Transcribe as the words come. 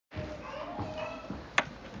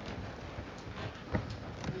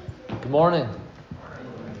morning.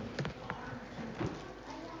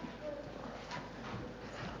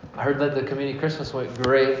 I heard that the community Christmas went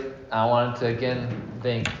great. I wanted to again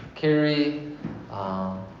thank Carrie,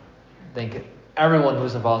 thank everyone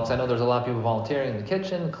who's involved. 'Cause I know there's a lot of people volunteering in the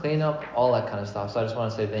kitchen, cleanup, all that kind of stuff. So I just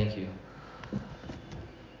want to say thank you.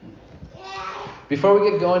 Before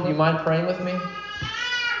we get going, do you mind praying with me?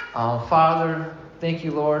 Father, thank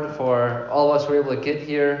you, Lord, for all of us who were able to get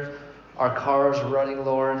here. Our cars running,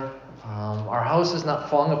 Lord. Our house is not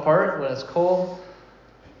falling apart when it's cold.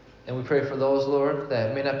 And we pray for those, Lord,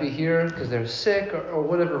 that may not be here because they're sick or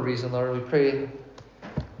whatever reason, Lord. We pray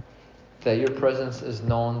that your presence is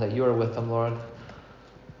known, that you are with them, Lord.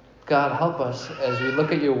 God, help us as we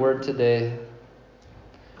look at your word today.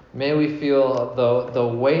 May we feel the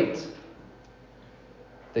weight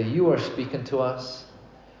that you are speaking to us.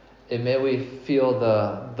 And may we feel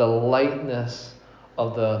the lightness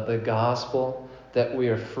of the gospel, that we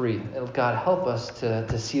are free. And God, help us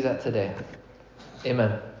to see that today.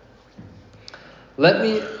 Amen. Let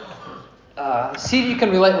me see if you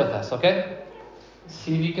can relate with us, okay?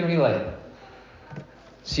 See if you can relate.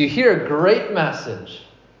 So you hear a great message.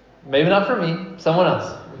 Maybe not from me, someone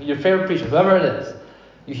else. Your favorite preacher, whoever it is.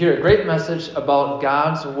 You hear a great message about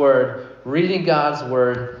God's word, reading God's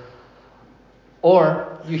word.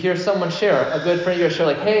 Or you hear someone share, a good friend of yours share,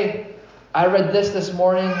 like, hey, I read this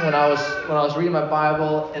morning when I was reading my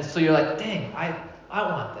Bible, and so you're like, dang, I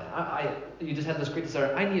want that. You just have this great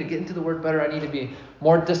desire. I need to get into the Word better. I need to be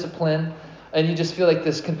more disciplined, and you just feel like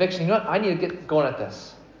this conviction. You know what? I need to get going at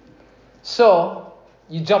this. So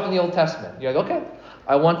you jump in the Old Testament. You're like, okay,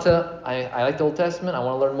 I like the Old Testament. I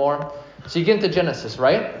want to learn more. So you get into Genesis,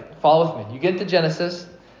 right? Follow with me. You get into Genesis,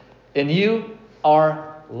 and you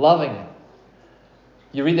are loving it.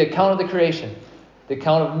 You read the account of the creation, the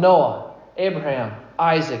account of Noah, Abraham,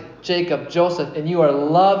 Isaac, Jacob, Joseph, and you are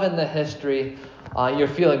loving the history. You're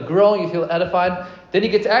feeling grown, you feel edified. Then you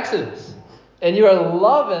get to Exodus, and you are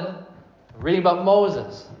loving reading about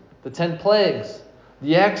Moses, the 10 plagues,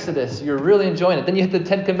 the Exodus. You're really enjoying it. Then you hit the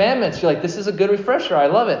 10 Commandments. You're like, this is a good refresher. I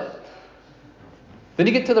love it. Then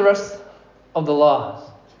you get to the rest of the laws.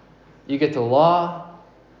 You get to law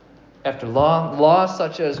after law. Laws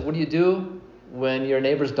such as, what do you do when your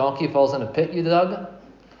neighbor's donkey falls in a pit you dug?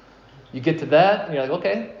 You get to that, and you're like,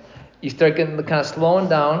 okay. You start getting kind of slowing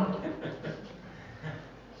down.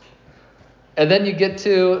 And then you get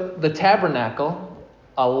to the tabernacle,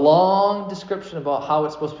 a long description about how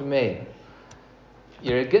it's supposed to be made.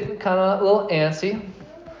 You're getting kind of a little antsy.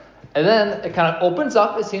 And then it kind of opens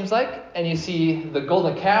up, it seems like, and you see the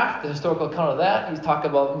golden calf, the historical account of that. You talk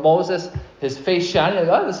about Moses, his face shining. You're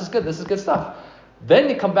like, oh, this is good stuff. Then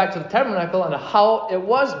you come back to the tabernacle and how it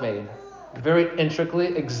was made. Very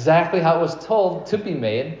intricately, exactly how it was told to be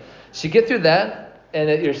made. So you get through that,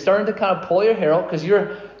 and you're starting to kind of pull your hair out because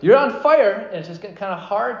you're on fire, and it's just getting kind of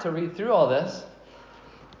hard to read through all this.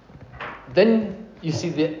 Then you see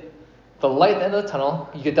the light at the end of the tunnel.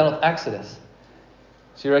 You get done with Exodus.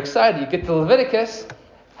 So you're excited. You get to Leviticus.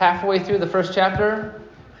 Halfway through the first chapter,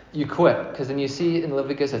 you quit. Because then you see in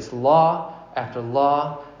Leviticus, it's law after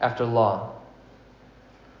law after law.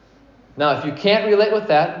 Now, if you can't relate with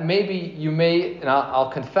that, maybe you may, and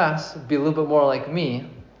I'll confess, be a little bit more like me,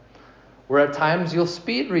 where at times you'll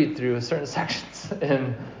speed read through certain sections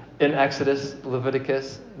in Exodus,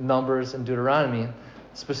 Leviticus, Numbers, and Deuteronomy,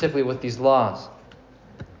 specifically with these laws.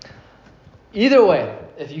 Either way,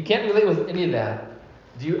 if you can't relate with any of that,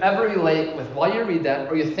 do you ever relate with, while you read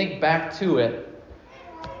that, or you think back to it,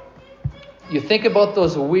 you think about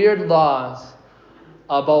those weird laws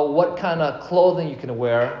about what kind of clothing you can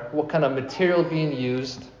wear, what kind of material being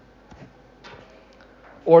used,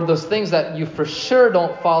 or those things that you for sure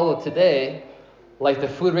don't follow today, like the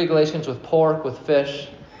food regulations with pork, with fish,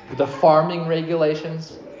 the farming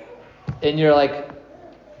regulations, and you're like,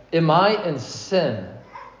 am I in sin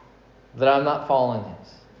that I'm not following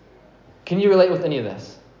these? Can you relate with any of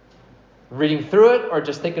this? Reading through it or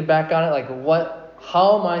just thinking back on it, like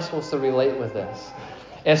how am I supposed to relate with this?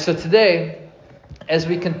 And so today, as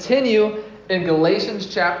we continue in Galatians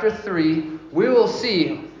chapter 3, we will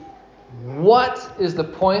see what is the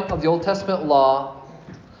point of the Old Testament law.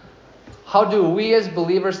 How do we as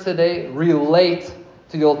believers today relate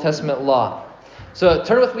to the Old Testament law? So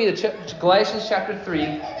turn with me to Galatians chapter 3.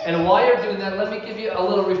 And while you're doing that, let me give you a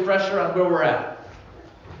little refresher on where we're at.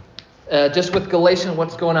 Just with Galatians,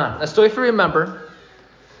 what's going on. Now, so if you remember,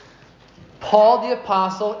 Paul the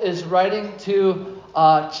Apostle is writing to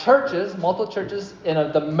churches, multiple churches in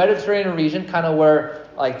the Mediterranean region, kind of where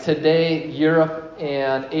like today Europe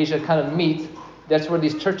and Asia kind of meet. That's where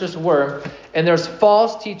these churches were. And there's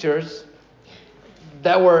false teachers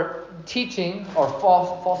that were teaching, or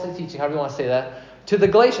falsely teaching, however you want to say that, to the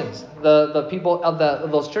Galatians, the people of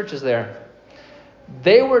those churches there.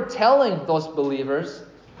 They were telling those believers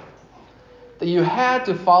that you had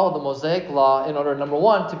to follow the Mosaic law in order, number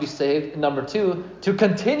one, to be saved, and number two, to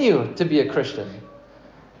continue to be a Christian.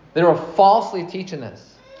 They were falsely teaching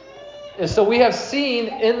this. And so we have seen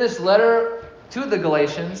in this letter to the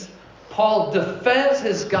Galatians, Paul defends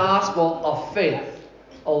his gospel of faith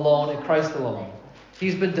alone in Christ alone.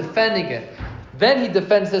 He's been defending it. Then he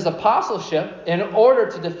defends his apostleship in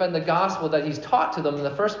order to defend the gospel that he's taught to them in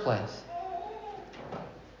the first place.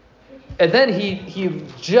 And then he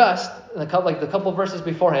just, a couple verses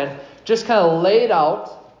beforehand, just kind of laid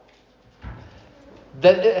out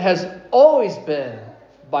that it has always been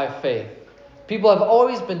by faith. People have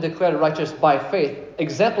always been declared righteous by faith,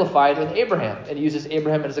 exemplified in Abraham, and he uses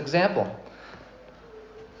Abraham as an example.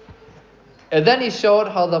 And then he showed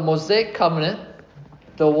how the Mosaic covenant,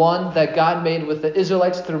 the one that God made with the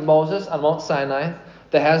Israelites through Moses on Mount Sinai,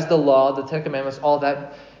 that has the law, the Ten Commandments, all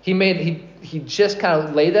that, he just kind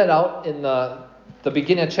of laid that out in the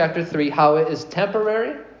beginning of chapter 3, how it is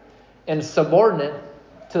temporary and subordinate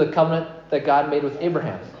to the covenant that God made with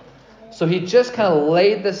Abraham. So he just kind of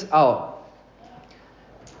laid this out,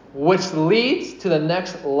 which leads to the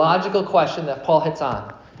next logical question that Paul hits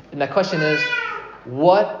on. And that question is,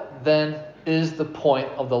 what then is the point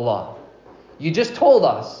of the law? You just told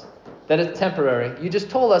us that it's temporary. You just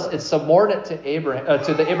told us it's subordinate to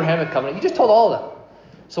to the Abrahamic covenant. You just told all of that.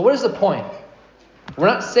 So what is the point? We're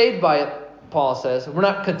not saved by it, Paul says. We're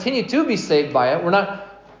not continue to be saved by it. We're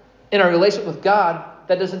not in our relationship with God.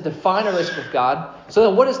 That doesn't define our relationship with God. So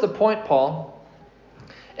then what is the point, Paul?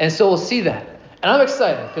 And so we'll see that. And I'm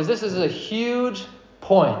excited because this is a huge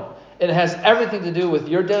point. It has everything to do with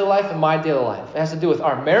your daily life and my daily life. It has to do with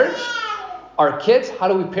our marriage, our kids. How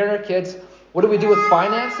do we parent our kids? What do we do with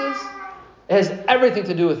finances? It has everything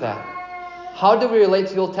to do with that. How do we relate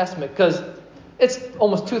to the Old Testament? Because it's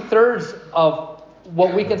almost 2/3 of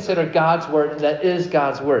what we consider God's word that is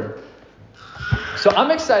God's word. So I'm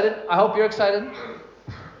excited. I hope you're excited.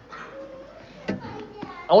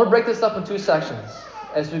 I want to break this up in two sections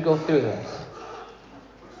as we go through this.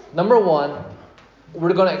 Number one,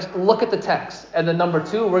 we're going to look at the text. And then number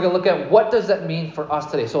two, we're going to look at what does that mean for us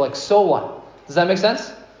today. So so what? Does that make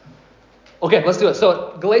sense? Okay, let's do it.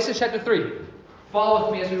 So Galatians chapter 3. Follow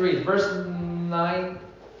with me as we read. Verse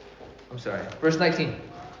 19.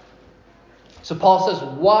 So Paul says,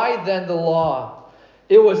 why then the law?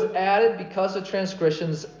 It was added because of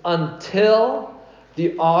transgressions until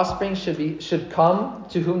the offspring should come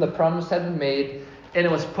to whom the promise had been made, and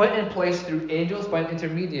it was put in place through angels by an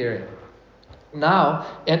intermediary. Now,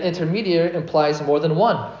 an intermediary implies more than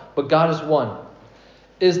one, but God is one.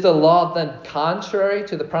 Is the law then contrary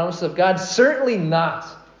to the promises of God? Certainly not.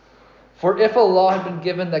 For if a law had been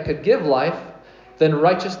given that could give life, then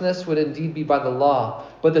righteousness would indeed be by the law.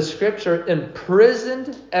 But the Scripture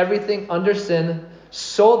imprisoned everything under sin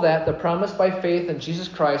so that the promise by faith in Jesus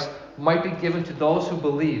Christ might be given to those who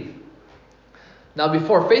believe. Now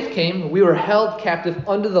before faith came, we were held captive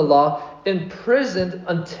under the law, imprisoned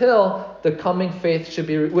until the coming faith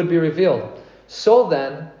would be revealed. So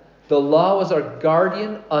then, the law was our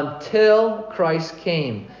guardian until Christ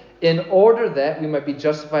came, in order that we might be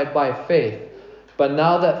justified by faith. But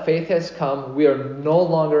now that faith has come, we are no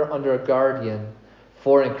longer under a guardian.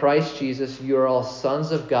 For in Christ Jesus, you are all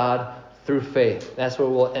sons of God through faith. That's where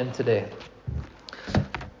we'll end today.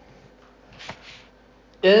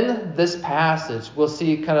 In this passage, we'll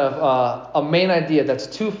see kind of a main idea that's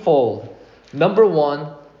twofold. Number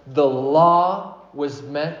one, the law was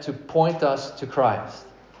meant to point us to Christ.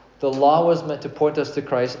 The law was meant to point us to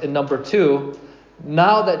Christ. And number two,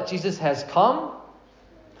 now that Jesus has come,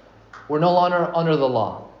 we're no longer under the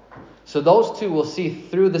law. So those two we'll see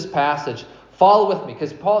through this passage. Follow with me,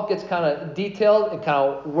 because Paul gets kind of detailed and kind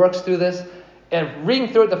of works through this. And reading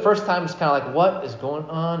through it the first time is kind of like, what is going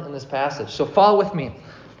on in this passage? So follow with me.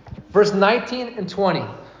 Verse 19 and 20.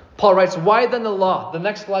 Paul writes, why then the law? The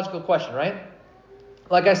next logical question, right?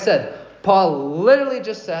 Like I said, Paul literally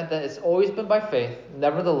just said that it's always been by faith,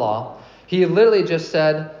 never the law. He literally just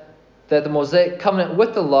said that the Mosaic covenant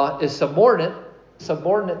with the law is subordinate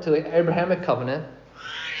to the Abrahamic covenant.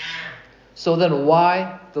 So then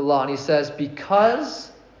why the law? And he says,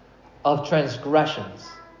 because of transgressions.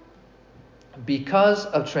 Because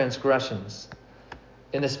of transgressions.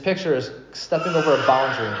 And this picture is stepping over a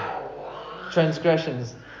boundary.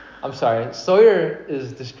 Transgressions. I'm sorry, Sawyer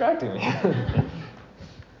is distracting me.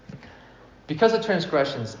 Because of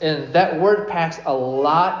transgressions. And that word packs a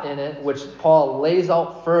lot in it, which Paul lays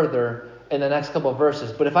out further in the next couple of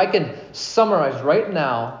verses. But if I can summarize right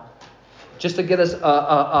now just to get us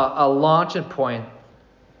a launching point,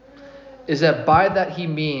 is that by that he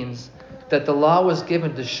means that the law was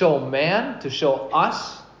given to show man, to show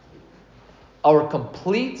us, our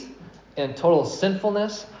complete and total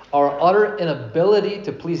sinfulness, our utter inability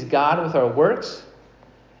to please God with our works,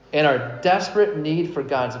 and our desperate need for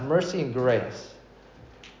God's mercy and grace.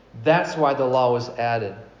 That's why the law was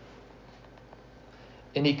added.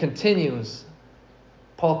 And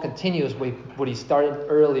Paul continues what he started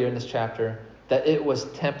earlier in this chapter, that it was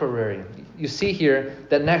temporary. You see here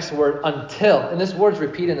that next word, until, and this word's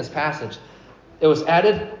repeated in this passage. It was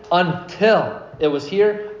added until. It was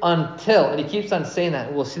here until. And he keeps on saying that,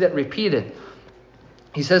 and we'll see that repeated.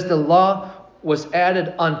 He says the law was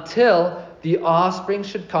added until the offspring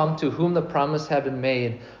should come to whom the promise had been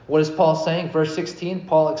made. What is Paul saying? Verse 16,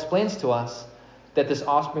 Paul explains to us that this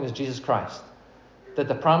offspring is Jesus Christ. That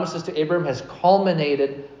the promises to Abraham has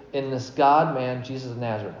culminated in this God-man, Jesus of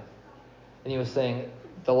Nazareth. And he was saying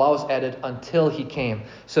the law was added until he came.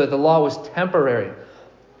 So the law was temporary.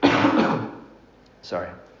 Sorry.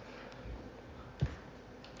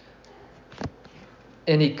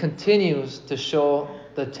 And he continues to show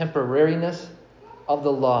the temporariness of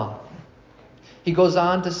the law. He goes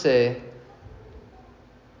on to say,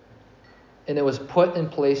 and it was put in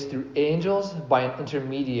place through angels by an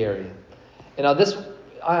intermediary. And now this,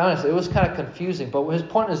 honestly, it was kind of confusing, but his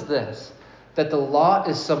point is this, that the law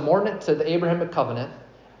is subordinate to the Abrahamic covenant,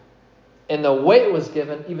 and the way it was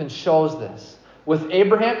given even shows this. With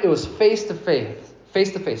Abraham, it was face to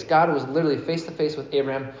face. God was literally face to face with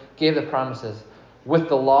Abraham, gave the promises. With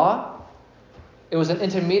the law, it was an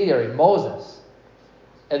intermediary, Moses.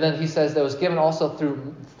 And then he says that it was given also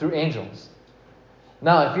through angels.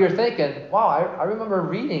 Now, if you're thinking, wow, I remember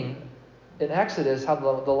reading in Exodus how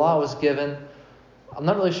the law was given. I'm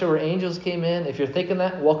not really sure where angels came in. If you're thinking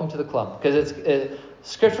that, welcome to the club. Because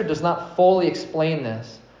Scripture does not fully explain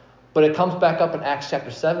this. But it comes back up in Acts chapter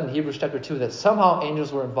 7, Hebrews chapter 2, that somehow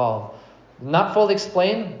angels were involved. Not fully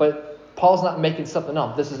explained, but Paul's not making something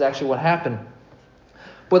up. This is actually what happened.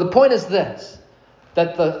 But the point is this,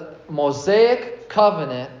 that the Mosaic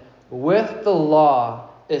covenant with the law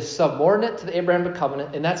is subordinate to the Abrahamic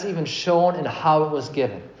covenant, and that's even shown in how it was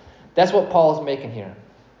given. That's what Paul is making here.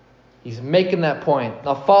 He's making that point.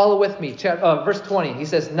 Now follow with me. Verse 20. He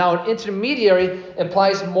says, now an intermediary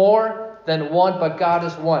implies more than one, but God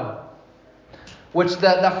is one. Which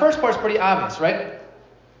that first part is pretty obvious, right?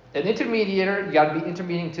 An intermediary, you got to be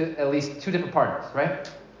intermediating to at least two different parties, right?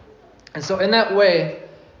 And so in that way,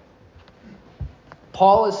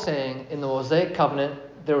 Paul is saying in the Mosaic covenant,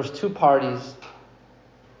 there was two parties,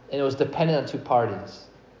 and it was dependent on two parties.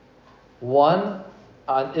 One,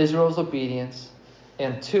 on Israel's obedience,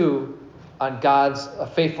 and two, on God's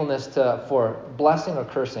faithfulness for blessing or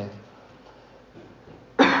cursing.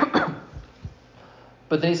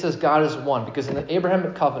 But then he says God is one, because in the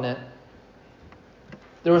Abrahamic covenant,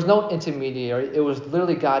 there was no intermediary. It was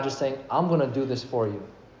literally God just saying, I'm going to do this for you.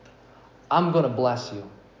 I'm going to bless you.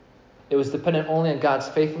 It was dependent only on God's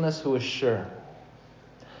faithfulness, who is sure.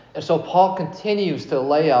 And so Paul continues to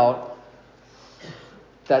lay out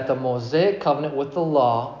that the Mosaic covenant with the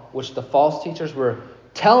law, which the false teachers were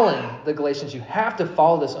telling the Galatians, you have to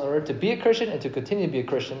follow this in order to be a Christian and to continue to be a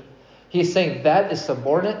Christian. He's saying that is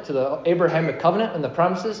subordinate to the Abrahamic covenant and the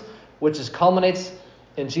promises, which culminates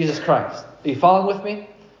in Jesus Christ. Are you following with me?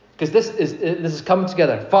 Because this is coming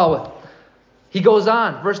together. Follow with. He goes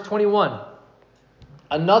on, verse 21.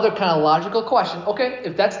 Another kind of logical question. Okay,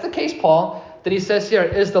 if that's the case, Paul, then he says here,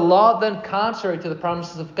 is the law then contrary to the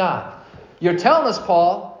promises of God? You're telling us,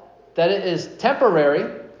 Paul, that it is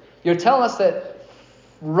temporary. You're telling us that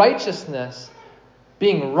righteousness,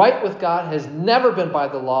 being right with God, has never been by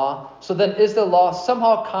the law. So then is the law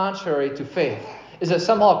somehow contrary to faith? Is it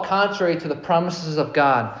somehow contrary to the promises of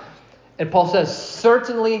God? And Paul says,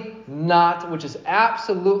 certainly not, which is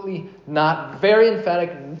absolutely not. Very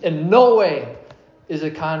emphatic. In no way is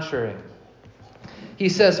it contrary. He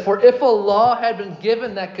says, for if a law had been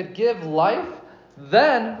given that could give life,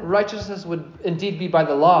 then righteousness would indeed be by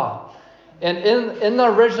the law. And in the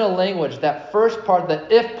original language, that first part, the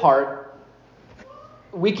if part,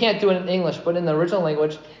 we can't do it in English, but in the original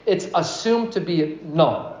language, it's assumed to be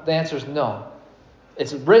no. The answer is no.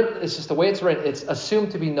 It's written, it's just the way it's written, it's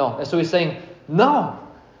assumed to be no. And so he's saying, no,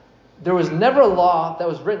 there was never a law that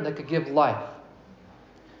was written that could give life.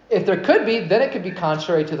 If there could be, then it could be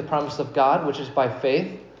contrary to the promise of God, which is by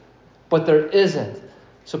faith, but there isn't.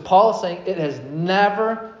 So Paul is saying it has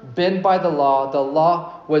never been by the law. The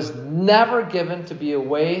law was never given to be a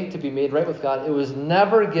way to be made right with God. It was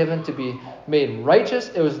never given to be made righteous.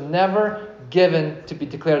 It was never given to be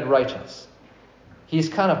declared righteous. He's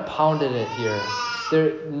kind of pounded it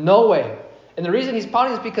here. No way. And the reason he's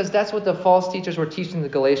pounding is because that's what the false teachers were teaching the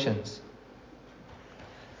Galatians.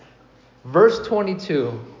 Verse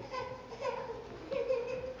 22,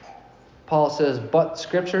 Paul says, but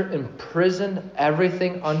Scripture imprisoned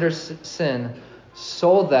everything under sin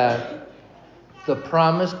so that the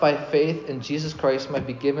promise by faith in Jesus Christ might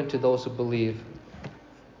be given to those who believe.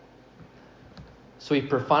 So he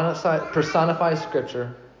personifies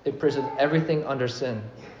Scripture, imprisoned everything under sin.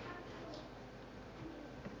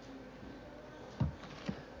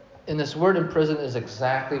 And this word imprisoned is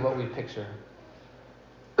exactly what we picture.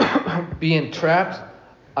 Being trapped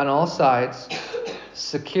on all sides,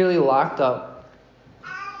 securely locked up,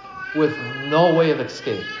 with no way of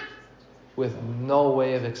escape. With no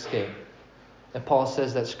way of escape. And Paul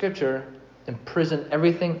says that Scripture imprisoned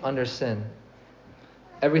everything under sin.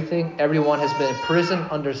 Everyone has been imprisoned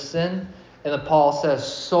under sin. And then Paul says,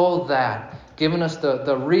 so that, giving us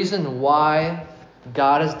the reason why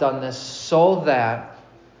God has done this, so that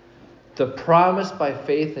the promise by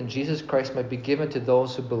faith in Jesus Christ might be given to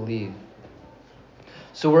those who believe.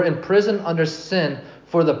 So we're imprisoned under sin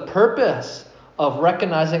for the purpose of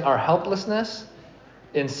recognizing our helplessness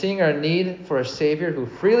and seeing our need for a Savior who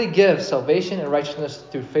freely gives salvation and righteousness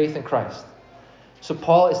through faith in Christ. So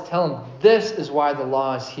Paul is telling them this is why the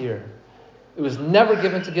law is here. It was never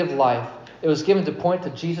given to give life. It was given to point to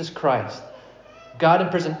Jesus Christ. God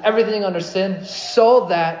imprisoned everything under sin so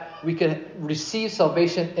that we can receive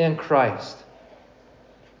salvation in Christ.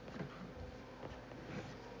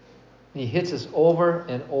 He hits us over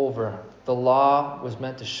and over. The law was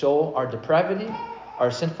meant to show our depravity,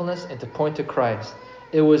 our sinfulness, and to point to Christ.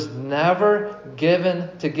 It was never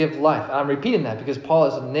given to give life. I'm repeating that because Paul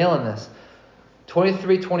is nailing this.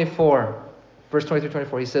 23:24, verse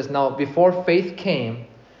 23-24, he says, now before faith came,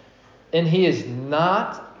 and he is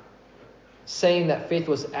not saying that faith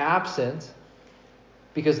was absent,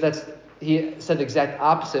 because he said the exact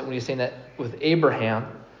opposite when he's saying that with Abraham,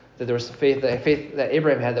 that there was faith that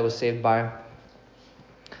Abraham had that was saved by.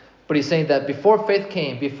 But he's saying that before faith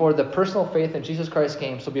came, before the personal faith in Jesus Christ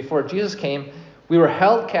came, so before Jesus came, we were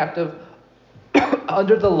held captive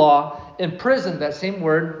under the law, imprisoned, that same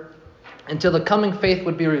word, until the coming faith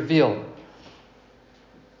would be revealed.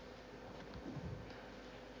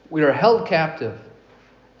 We are held captive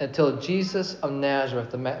until Jesus of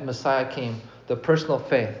Nazareth, the Messiah, came, the personal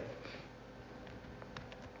faith.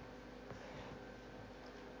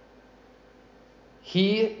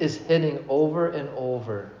 He is hitting over and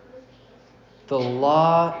over. The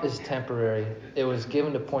law is temporary. It was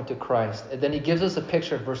given to point to Christ. And then he gives us a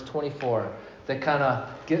picture in verse 24 that kind of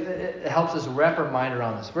helps us wrap our mind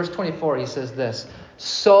around this. Verse 24, he says this,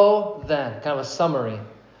 so then, kind of a summary,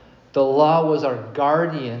 the law was our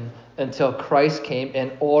guardian until Christ came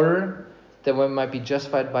in order that we might be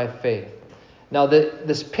justified by faith. Now,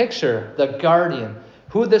 this picture, the guardian,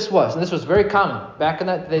 who this was, and this was very common. Back in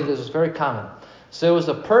that day, this was very common. So it was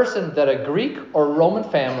a person that a Greek or Roman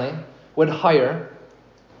family would hire,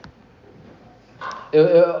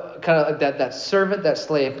 kind of like that servant, that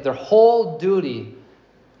slave. Their whole duty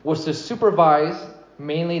was to supervise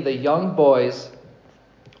mainly the young boys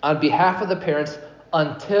on behalf of the parents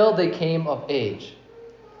until they came of age.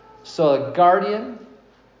 So a guardian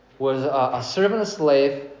was a servant, a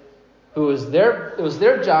slave, it was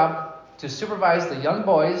their job to supervise the young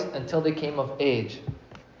boys until they came of age.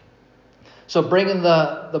 So bringing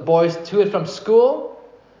the boys to and from school,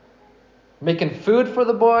 making food for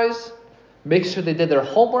the boys, making sure they did their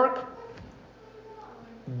homework,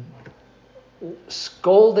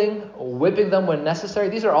 scolding, whipping them when necessary.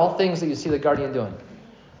 These are all things that you see the guardian doing.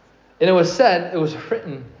 And it was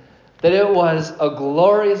written that it was a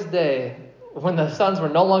glorious day when the sons were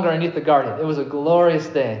no longer underneath the guardian. It was a glorious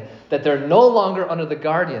day that they're no longer under the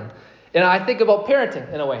guardian. And I think about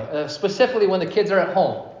parenting in a way, specifically when the kids are at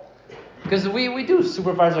home. Because we do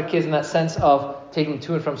supervise our kids in that sense of taking them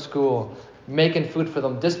to and from school, making food for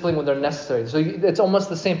them, disciplining when they're necessary. So it's almost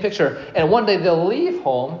the same picture. And one day they'll leave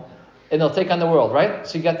home and they'll take on the world, right?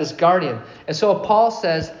 So you got this guardian. And so Paul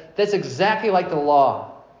says that's exactly like the law.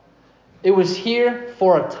 It was here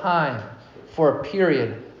for a time, for a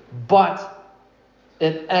period, but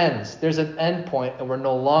it ends. There's an end point, and we're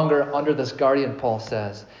no longer under this guardian, Paul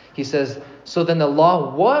says. He says, so then the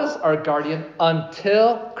law was our guardian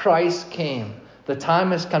until Christ came. The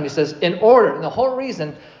time has come, he says, in order, and the whole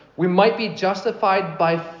reason, we might be justified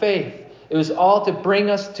by faith. It was all to bring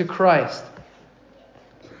us to Christ.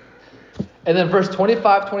 And then verse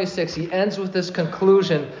 25, 26, he ends with this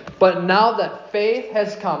conclusion. But now that faith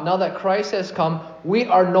has come, now that Christ has come, we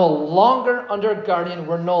are no longer under guardian.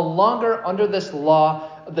 We're no longer under this law,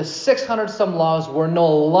 the 600 some laws. We're no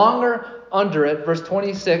longer under it. Verse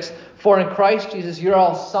 26, for in Christ Jesus, you're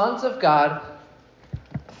all sons of God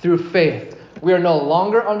through faith. We are no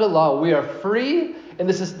longer under law. We are free. And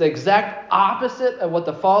this is the exact opposite of what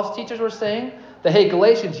the false teachers were saying. That, hey,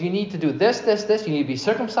 Galatians, you need to do this, this, this. You need to be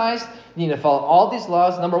circumcised. You need to follow all these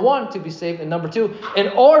laws. Number one, to be saved. And number two, in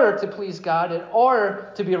order to please God, in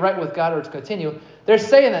order to be right with God or to continue. They're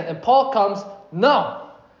saying that. And Paul comes, no.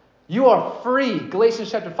 You are free. Galatians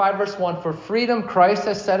chapter 5, verse 1. For freedom Christ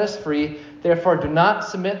has set us free. Therefore, do not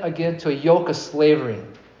submit again to a yoke of slavery.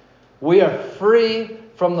 We are free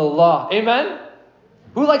from the law. Amen?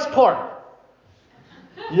 Who likes pork?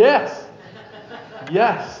 Yes.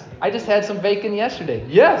 Yes. I just had some bacon yesterday.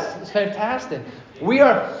 Yes. It's fantastic. We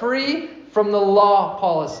are free from the law,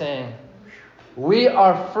 Paul is saying. We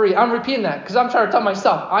are free. I'm repeating that because I'm trying to tell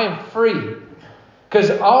myself I am free.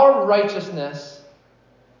 Because our righteousness,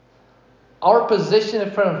 our position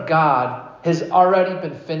in front of God has already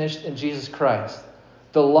been finished in Jesus Christ.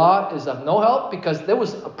 The law is of no help because there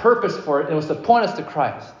was a purpose for it. It was to point us to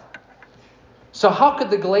Christ. So how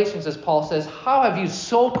could the Galatians, as Paul says, how have you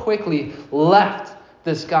so quickly left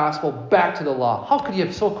this gospel back to the law? How could you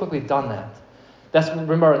have so quickly done that? That's,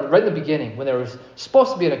 remember, right in the beginning, when there was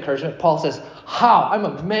supposed to be an encouragement, Paul says, how? I'm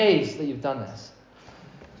amazed that you've done this.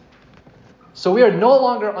 So we are no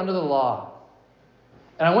longer under the law.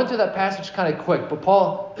 And I went through that passage kind of quick, but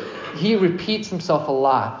Paul, he repeats himself a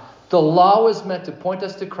lot. The law was meant to point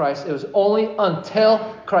us to Christ. It was only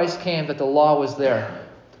until Christ came that the law was there.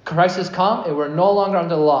 Christ has come and we're no longer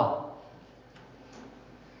under the law.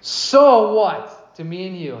 So what? To me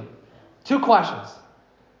and you. Two questions.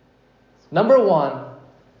 Number one,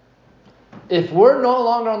 if we're no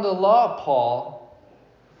longer under the law, Paul,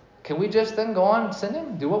 can we just then go on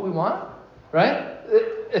sinning, do what we want? Right?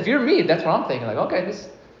 If you're me, that's what I'm thinking. Like, okay, this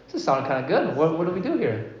is sounding kind of good. What do we do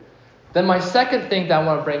here? Then my second thing that I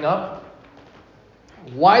want to bring up,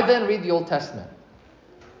 why then read the Old Testament?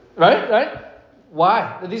 Right?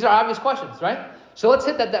 Why? These are obvious questions, right? So let's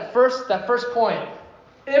hit that first point.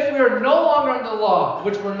 If we are no longer under the law,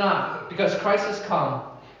 which we're not, because Christ has come,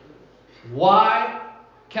 why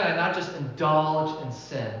can I not just indulge in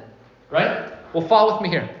sin? Right? Well, follow with me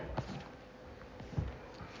here.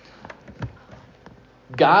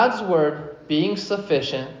 God's word being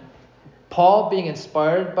sufficient, Paul being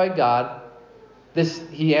inspired by God,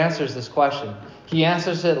 he answers this question. He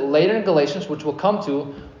answers it later in Galatians, which we'll come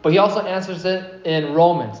to, but he also answers it in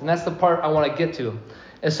Romans, and that's the part I want to get to.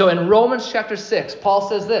 And so in Romans chapter 6, Paul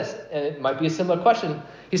says this, and it might be a similar question.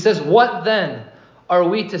 He says, what then? Are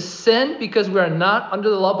we to sin because we are not under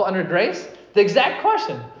the law but under grace? The exact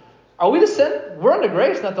question. Are we to sin? We're under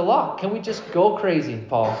grace, not the law. Can we just go crazy,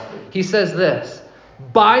 Paul? He says this,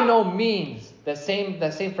 by no means, that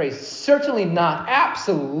same phrase, certainly not,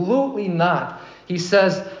 absolutely not. He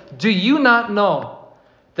says, do you not know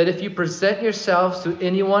that if you present yourselves to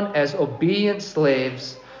anyone as obedient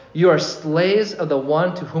slaves, you are slaves of the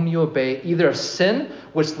one to whom you obey, either of sin,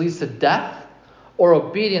 which leads to death, or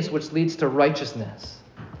obedience, which leads to righteousness.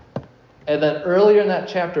 And then earlier in that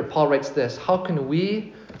chapter, Paul writes this, how can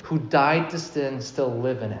we who died to sin still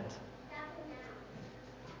live in it?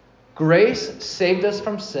 Grace saved us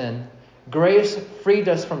from sin. Grace freed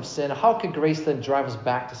us from sin. How could grace then drive us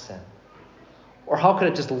back to sin? Or how could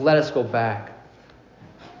it just let us go back?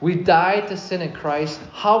 We died to sin in Christ.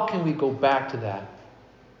 How can we go back to that?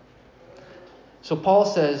 So Paul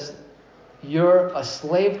says, you're a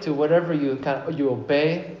slave to whatever you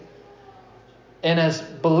obey. And as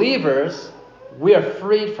believers, we are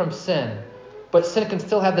freed from sin. But sin can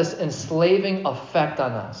still have this enslaving effect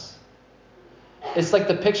on us. It's like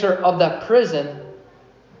the picture of that prison,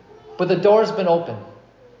 but the door's been open.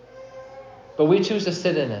 But we choose to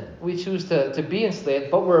sit in it. We choose to be enslaved,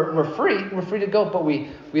 but we're free. We're free to go, but we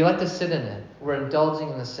like to sit in it. We're indulging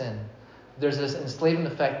in the sin. There's this enslaving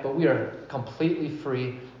effect, but we are completely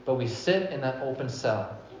free, but we sit in that open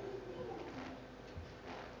cell.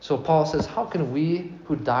 So Paul says, how can we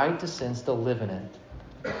who died to sin still live in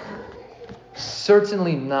it?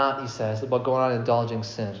 Certainly not, he says, about going on indulging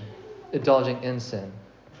in sin.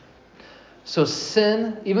 So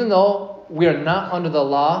sin, even though we are not under the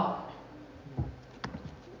law,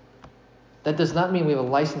 that does not mean we have a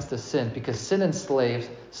license to sin, because sin enslaves,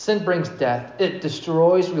 sin brings death, it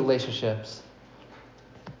destroys relationships.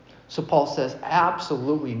 So Paul says,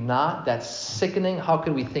 absolutely not. That's sickening. How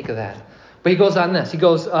could we think of that? But he goes on this. He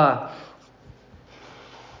goes,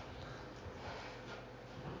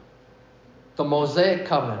 the Mosaic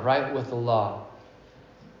covenant, right, with the law.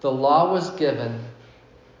 The law was given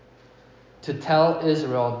to tell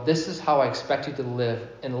Israel, this is how I expect you to live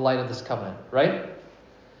in light of this covenant, right?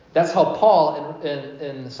 That's how Paul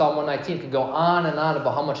in Psalm 119 can go on and on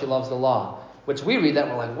about how much he loves the law, which we read that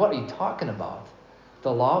and we're like, what are you talking about?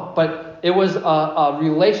 The law? But it was a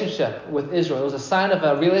relationship with Israel. It was a sign of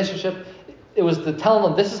a relationship. It was to tell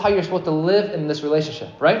them, this is how you're supposed to live in this relationship,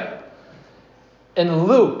 right? In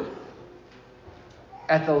Luke,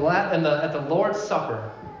 at the Lord's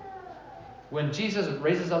Supper, when Jesus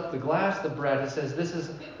raises up the glass, the bread, he says, this is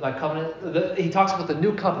my covenant. He talks about the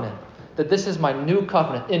new covenant, that this is my new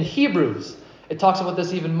covenant. In Hebrews, it talks about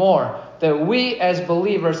this even more, that we as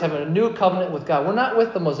believers have a new covenant with God. We're not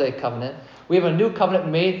with the Mosaic covenant. We have a new covenant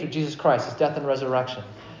made through Jesus Christ, his death and resurrection.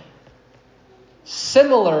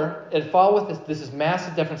 Similar, it follows with this is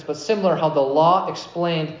massive difference, but similar how the law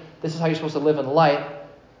explained this is how you're supposed to live in light.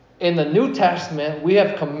 In the New Testament, we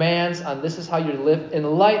have commands on this is how you live in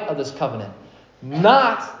light of this covenant.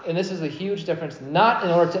 Not, and this is a huge difference, not in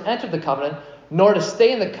order to enter the covenant, nor to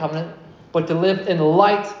stay in the covenant, but to live in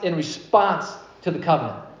light in response to the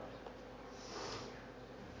covenant.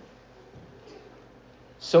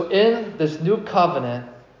 So in this new covenant,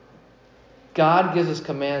 God gives us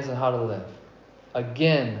commands on how to live.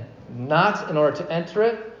 Again, not in order to enter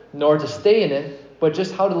it, nor to stay in it, but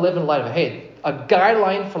just how to live in light of it. Hey, a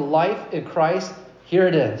guideline for life in Christ, here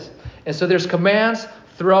it is. And so there's commands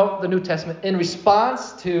throughout the New Testament in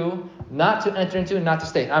response to not to enter into and not to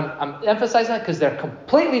stay. I'm emphasizing that because they're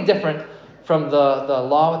completely different from the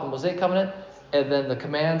law with the Mosaic covenant and then the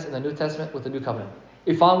commands in the New Testament with the new covenant.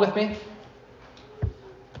 You following with me?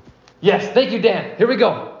 Yes, thank you, Dan. Here we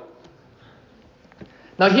go.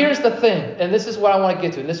 Now here's the thing, and this is what I want to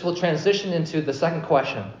get to, and this will transition into the second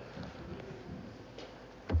question.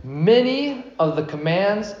 Many of the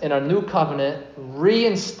commands in our new covenant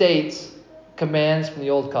reinstates commands from the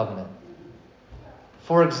old covenant.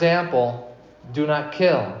 For example, do not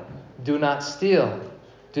kill, do not steal,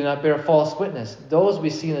 do not bear false witness. Those we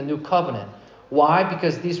see in the new covenant. Why?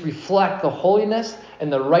 Because these reflect the holiness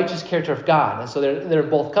and the righteous character of God. And so they're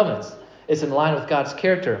both covenants. It's in line with God's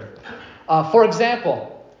character. For example,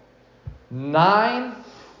 9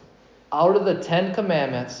 out of the 10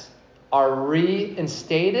 commandments are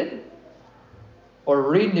reinstated or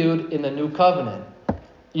renewed in the new covenant.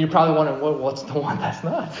 You're probably wondering, what's the one that's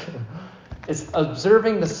not? It's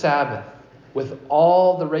observing the Sabbath with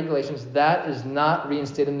all the regulations. That is not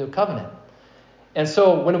reinstated in the new covenant. And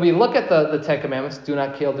so when we look at the 10 commandments, do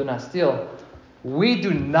not kill, do not steal, we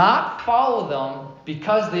do not follow them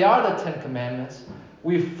because they are the 10 commandments.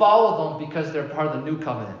 We follow them because they're part of the new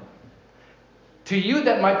covenant. To you,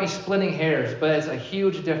 that might be splitting hairs, but it's a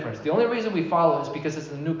huge difference. The only reason we follow is because it's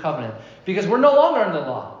the new covenant. Because we're no longer in the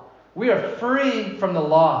law. We are free from the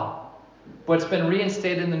law, but it's been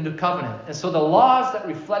reinstated in the new covenant. And so the laws that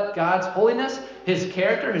reflect God's holiness, his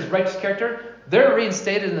character, his righteous character, they're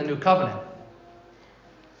reinstated in the new covenant.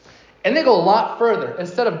 And they go a lot further.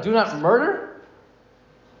 Instead of do not murder,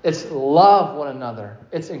 it's love one another.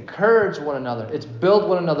 It's encourage one another. It's build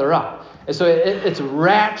one another up. And so it's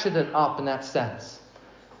ratcheted up in that sense.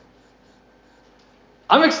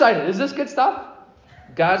 I'm excited. Is this good stuff?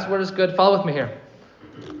 God's word is good. Follow with me here.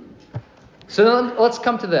 So then let's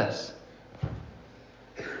come to this.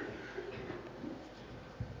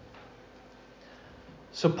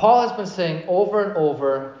 So Paul has been saying over and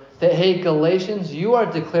over that, hey, Galatians, you are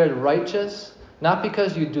declared righteous, not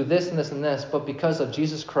because you do this and this and this, but because of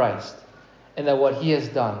Jesus Christ and that what he has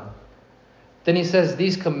done. Then he says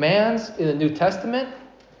these commands in the New Testament,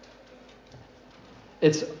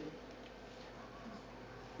 it's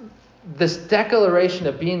this declaration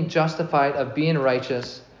of being justified, of being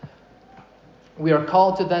righteous. We are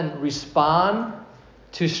called to then respond,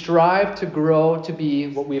 to strive, to grow, to be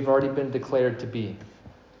what we've already been declared to be.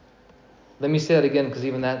 Let me say that again, because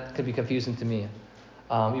even that could be confusing to me,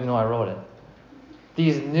 even though I wrote it.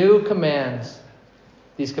 These new commands,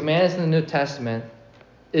 these commands in the New Testament,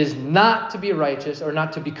 is not to be righteous or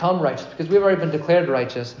not to become righteous, because we've already been declared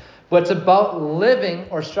righteous, but it's about living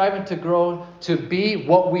or striving to grow to be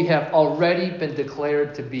what we have already been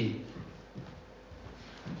declared to be.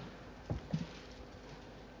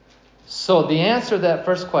 So the answer to that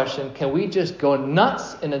first question, can we just go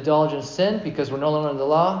nuts and indulge in sin because we're no longer under the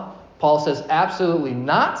law? Paul says absolutely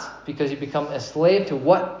not, because you become a slave to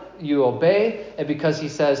what you obey, and because he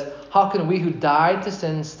says, how can we who died to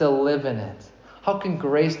sin still live in it? How can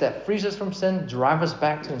grace that frees us from sin drive us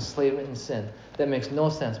back to enslavement and sin? That makes no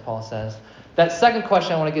sense, Paul says. That second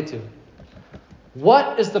question I want to get to.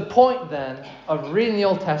 What is the point then of reading the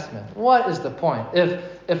Old Testament? What is the point?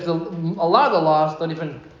 If a lot of the laws don't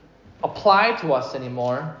even apply to us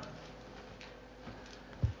anymore,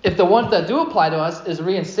 if the ones that do apply to us is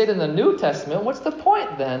reinstated in the New Testament, what's the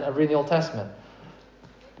point then of reading the Old Testament?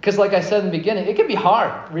 Because like I said in the beginning, it can be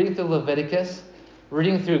hard reading through Leviticus,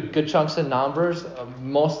 reading through good chunks of Numbers,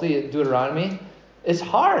 mostly Deuteronomy. It's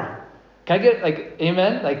hard. Can I get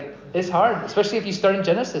amen? It's hard, especially if you start in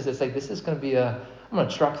Genesis. It's this is going to be I'm going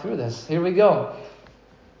to truck through this. Here we go.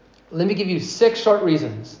 Let me give you 6 short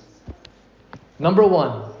reasons. Number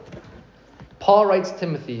 1, Paul writes to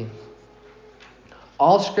Timothy,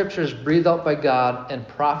 all Scripture is breathed out by God and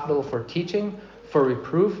profitable for teaching, for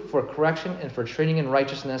reproof, for correction, and for training in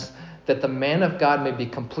righteousness, that the man of God may be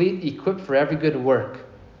complete, equipped for every good work.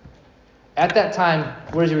 At that time,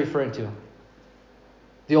 what is he referring to?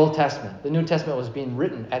 The Old Testament. The New Testament was being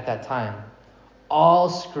written at that time. All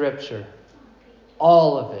Scripture,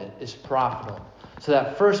 all of it is profitable. So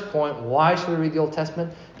that first point, why should we read the Old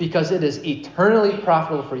Testament? Because it is eternally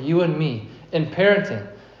profitable for you and me in parenting,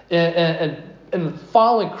 and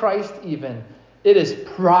following Christ even. It is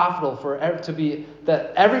profitable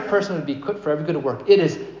that every person would be equipped for every good work. It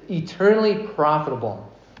is eternally profitable.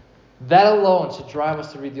 That alone should drive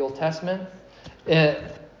us to read the Old Testament. And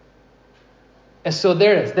so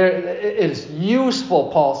there it is. It is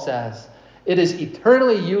useful, Paul says. It is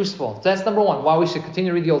eternally useful. So that's number 1, why we should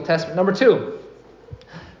continue to read the Old Testament. Number 2,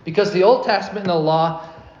 because the Old Testament and the law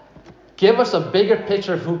give us a bigger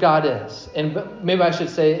picture of who God is. And maybe I should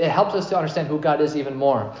say it helps us to understand who God is even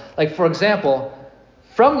more. For example,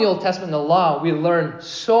 from the Old Testament and the law, we learn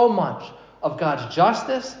so much of God's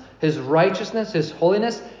justice, His righteousness, His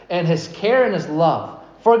holiness, and His care and His love.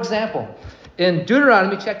 For example, in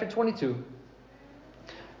Deuteronomy chapter 22,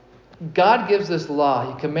 God gives this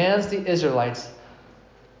law. He commands the Israelites.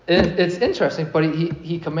 It's interesting, but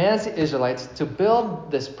he commands the Israelites to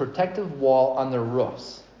build this protective wall on their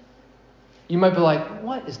roofs. You might be like,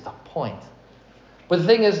 what is the point? But the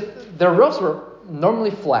thing is, their roofs were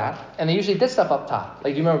normally flat, and they usually did stuff up top. Do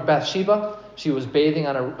you remember Bathsheba? She was bathing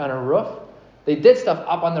on her roof. They did stuff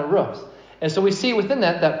up on their roofs. And so we see within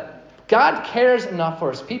that God cares enough for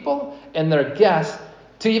His people and their guests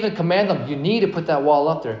to even command them, you need to put that wall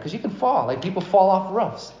up there, because you can fall. People fall off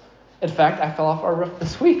roofs. In fact, I fell off our roof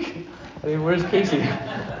this week. Where's Casey?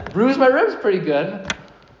 Bruised my ribs pretty good.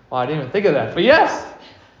 Well, I didn't even think of that. But yes,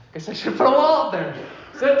 I guess I should put a wall up there.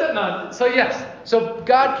 So yes, so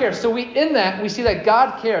God cares. So in that, we see that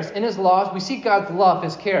God cares. In His laws, we see God's love,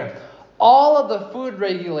 His care. All of the food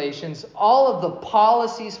regulations, all of the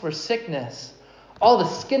policies for sickness, all the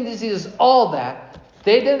skin diseases, all that,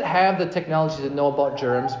 they didn't have the technology to know about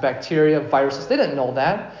germs, bacteria, viruses. They didn't know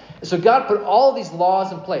that. So God put all these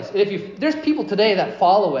laws in place. There's people today that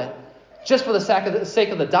follow it just for the sake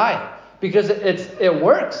of the diet, because it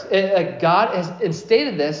works. God has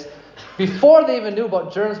instated this before they even knew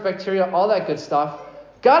about germs, bacteria, all that good stuff.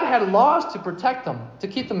 God had laws to protect them, to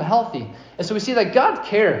keep them healthy. And so we see that God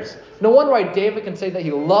cares. No wonder why David can say that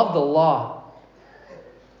he loved the law.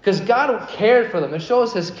 Because God cared for them. It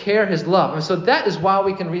shows His care, His love. And so that is why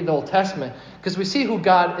we can read the Old Testament. Because we see who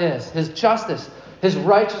God is. His justice, His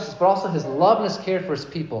righteousness, but also His love and His care for His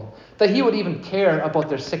people. That He would even care about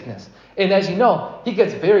their sickness. And as you know, He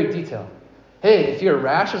gets very detailed. Hey, if your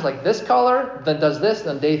rash is like this color, then does this,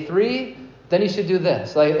 then day 3, then you should do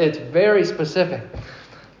this. It's very specific.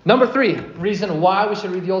 Number 3, reason why we should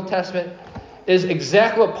read the Old Testament is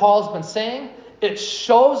exactly what Paul's been saying. It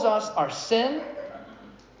shows us our sin.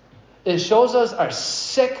 It shows us our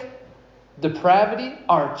sick depravity,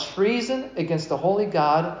 our treason against the holy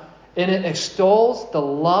God, and it extols the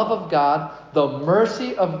love of God, the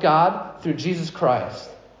mercy of God through Jesus Christ.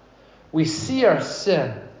 We see our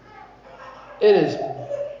sin. It is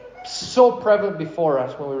so prevalent before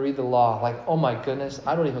us when we read the law. Oh my goodness,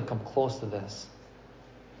 I don't even come close to this.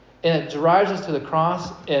 And it drives us to the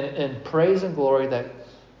cross in praise and glory that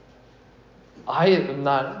I'm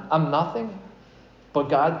nothing. But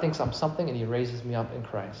God thinks I'm something, and He raises me up in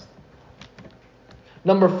Christ.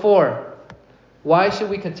 Number 4, why should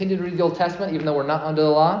we continue to read the Old Testament even though we're not under the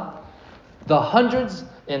law? The hundreds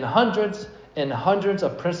and hundreds and hundreds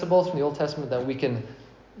of principles from the Old Testament that we can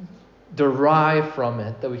derive from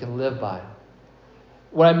it, that we can live by.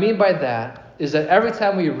 What I mean by that is that every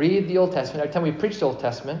time we read the Old Testament, every time we preach the Old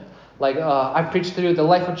Testament, I preached through the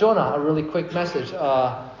life of Jonah, a really quick message.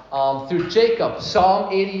 Through Jacob,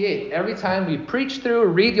 Psalm 88. Every time we preach through,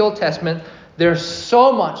 read the Old Testament, there's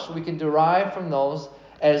so much we can derive from those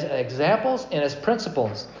as examples and as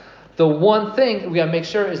principles. The one thing we got to make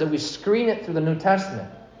sure is that we screen it through the New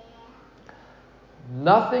Testament.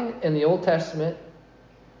 Nothing in the Old Testament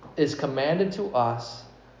is commanded to us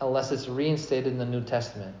unless it's reinstated in the New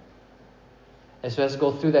Testament. And so let's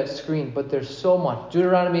go through that screen. But there's so much.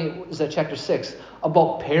 Deuteronomy is at chapter 6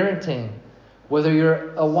 about parenting. Whether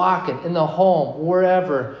you're walking in the home,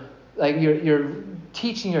 wherever, like you're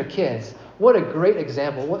teaching your kids. What a great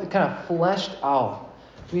example. What kind of fleshed out.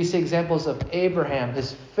 We see examples of Abraham,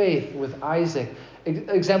 his faith with Isaac.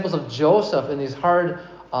 Examples of Joseph in these hard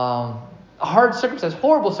circumstances,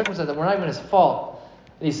 horrible circumstances that were not even his fault.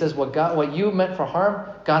 And he says, what you meant for harm,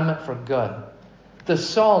 God meant for good. The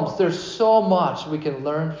Psalms, there's so much we can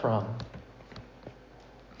learn from.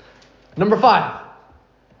 Number 5.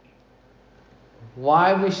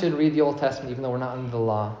 Why we should read the Old Testament even though we're not under the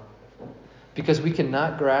law. Because we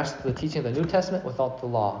cannot grasp the teaching of the New Testament without the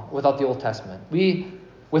law, without the Old Testament.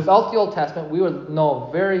 Without the Old Testament, we would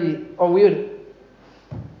know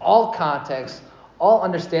all context, all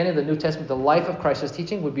understanding of the New Testament, the life of Christ's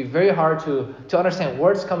teaching would be very hard to understand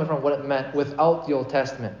where it's coming from, what it meant without the Old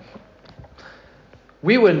Testament.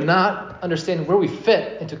 We would not understand where we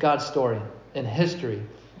fit into God's story in history.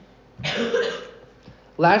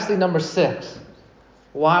 Lastly, number 6,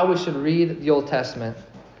 why we should read the Old Testament.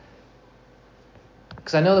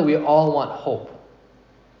 Because I know that we all want hope.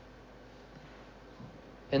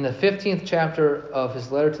 In the 15th chapter of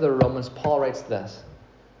his letter to the Romans, Paul writes this.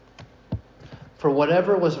 For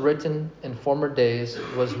whatever was written in former days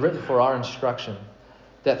was written for our instruction,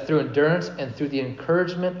 that through endurance and through the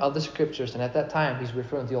encouragement of the Scriptures, and at that time he's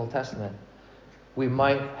referring to the Old Testament, we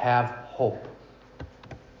might have hope.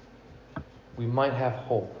 We might have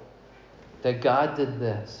hope. That God did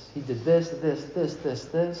this. He did this.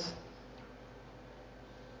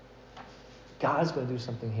 God's going to do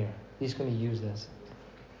something here. He's going to use this.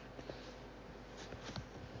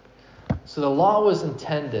 So the law was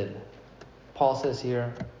intended, Paul says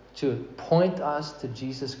here, to point us to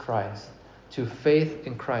Jesus Christ, to faith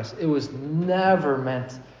in Christ. It was never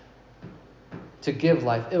meant to give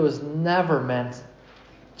life. It was never meant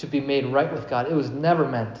to be made right with God. It was never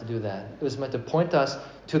meant to do that. It was meant to point us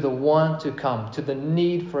to the one to come, to the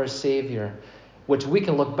need for a Savior, which we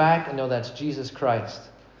can look back and know that's Jesus Christ.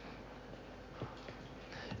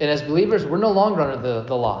 And as believers, we're no longer under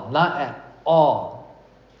the law. Not at all.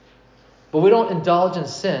 But we don't indulge in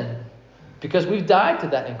sin because we've died to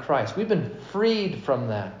that in Christ. We've been freed from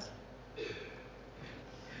that.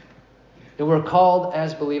 And we're called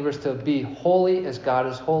as believers to be holy as God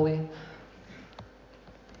is holy.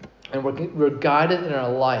 And we're guided in our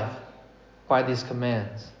life by these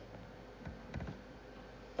commands.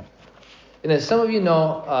 And as some of you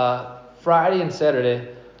know, Friday and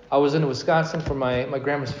Saturday, I was in Wisconsin for my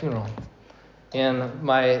grandma's funeral. And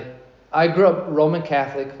I grew up Roman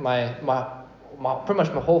Catholic. Pretty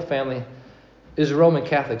much my whole family is Roman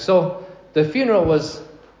Catholic. So the funeral was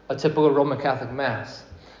a typical Roman Catholic Mass.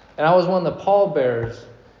 And I was one of the pallbearers.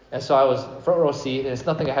 And so I was front row seat. And it's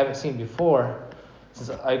nothing I haven't seen before since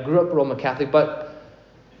I grew up Roman Catholic. But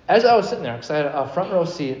as I was sitting there, because I had a front row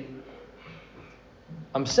seat,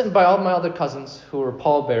 I'm sitting by all my other cousins who were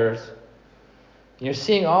pallbearers. And you're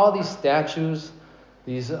seeing all these statues,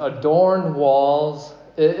 these adorned walls.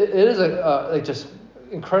 It is like just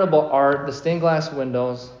incredible art, the stained glass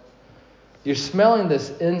windows. You're smelling this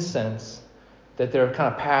incense that they're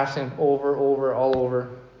kind of passing all over.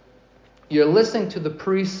 You're listening to the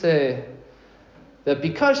priest say that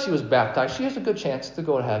because she was baptized, she has a good chance to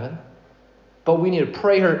go to heaven, but we need to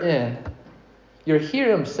pray her in. You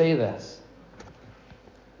hear him say this.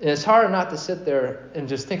 And it's hard not to sit there and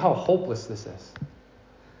just think how hopeless this is.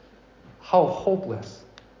 How hopeless.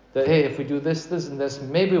 That, hey, if we do this, and this,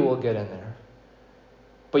 maybe we'll get in there.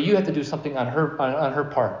 But you have to do something on her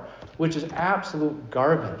part, which is absolute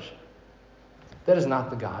garbage. That is not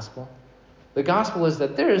the gospel. The gospel is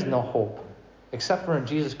that there is no hope except for in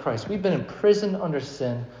Jesus Christ. We've been imprisoned under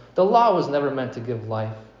sin. The law was never meant to give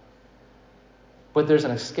life. But there's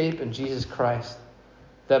an escape in Jesus Christ.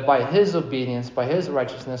 That by his obedience, by his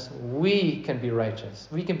righteousness, we can be righteous.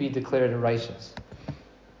 We can be declared righteous.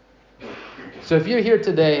 So if you're here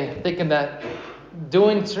today thinking that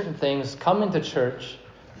doing certain things, coming to church,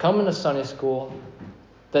 coming to Sunday school,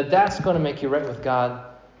 that's going to make you right with God,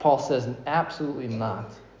 Paul says absolutely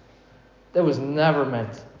not. That was never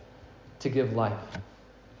meant to give life.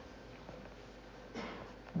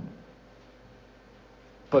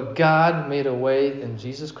 But God made a way in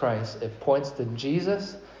Jesus Christ. It points to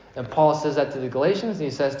Jesus. And Paul says that to the Galatians. And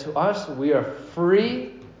he says to us, we are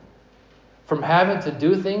free from having to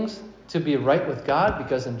do things to be right with God,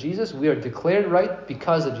 because in Jesus we are declared right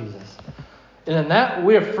because of Jesus. And in that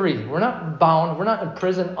we are free. We're not bound. We're not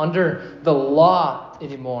imprisoned under the law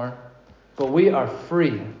anymore. but we are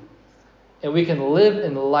free. And we can live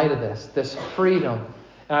in light of this freedom.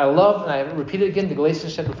 And I love, and I repeat it again, the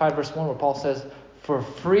Galatians chapter 5, verse 1, where Paul says, "For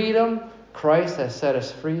freedom Christ has set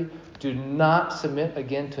us free. Do not submit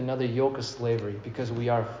again to another yoke of slavery," because we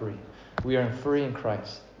are free. We are free in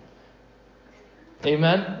Christ.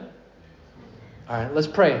 Amen? All right, let's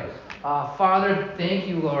pray. Father, thank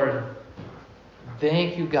you, Lord.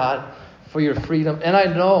 Thank you, God, for your freedom. And I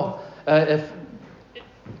know if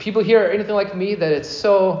people here are anything like me, that it's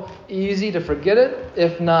so easy to forget it.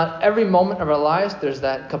 If not, every moment of our lives, there's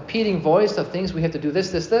that competing voice of things. We have to do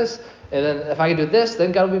this. And then if I can do this,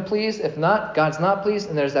 then God will be pleased. If not, God's not pleased.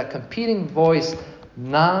 And there's that competing voice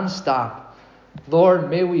nonstop. Lord,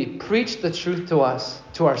 may we preach the truth to us,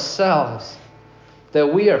 to ourselves,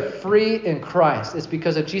 that we are free in Christ. It's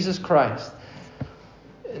because of Jesus Christ.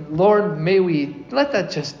 Lord, may we let that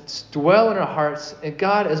just dwell in our hearts. And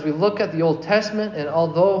God, as we look at the Old Testament, and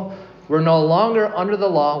although we're no longer under the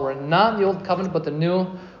law, we're not in the Old Covenant but the New,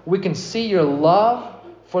 we can see your love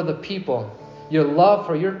for the people, your love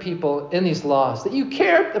for your people in these laws, that you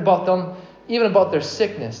cared about them, even about their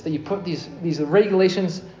sickness, that you put these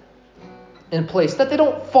regulations in place, that they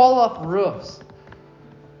don't fall off roofs.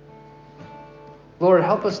 Lord,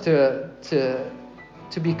 help us to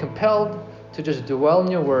be compelled to just dwell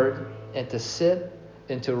in your word and to sit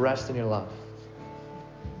and to rest in your love.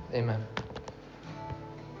 Amen.